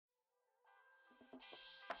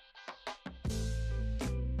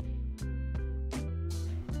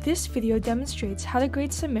This video demonstrates how to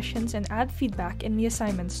grade submissions and add feedback in the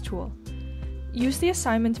Assignments tool. Use the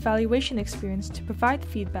assignment evaluation experience to provide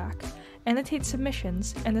feedback, annotate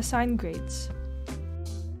submissions, and assign grades.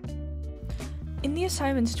 In the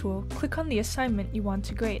Assignments tool, click on the assignment you want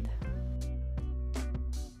to grade.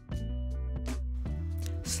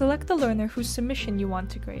 Select the learner whose submission you want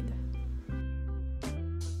to grade.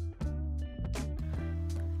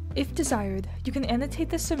 If desired, you can annotate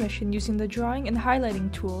the submission using the drawing and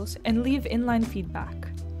highlighting tools and leave inline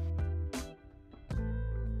feedback.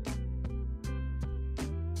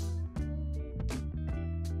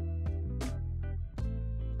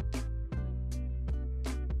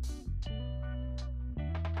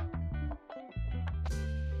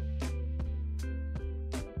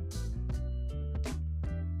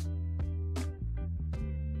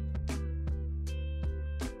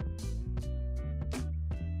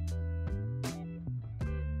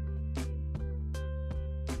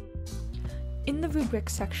 In the Rubric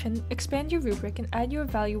section, expand your rubric and add your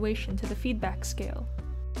evaluation to the feedback scale.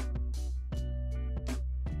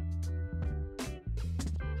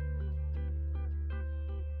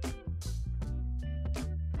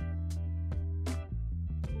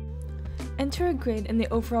 Enter a grade in the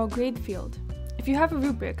Overall Grade field. If you have a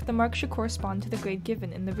rubric, the mark should correspond to the grade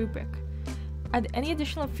given in the rubric. Add any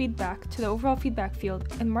additional feedback to the Overall Feedback field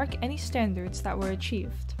and mark any standards that were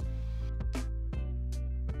achieved.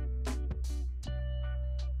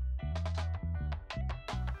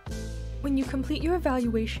 When you complete your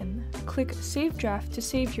evaluation, click Save Draft to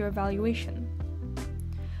save your evaluation.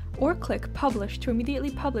 Or click Publish to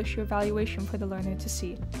immediately publish your evaluation for the learner to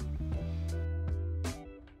see.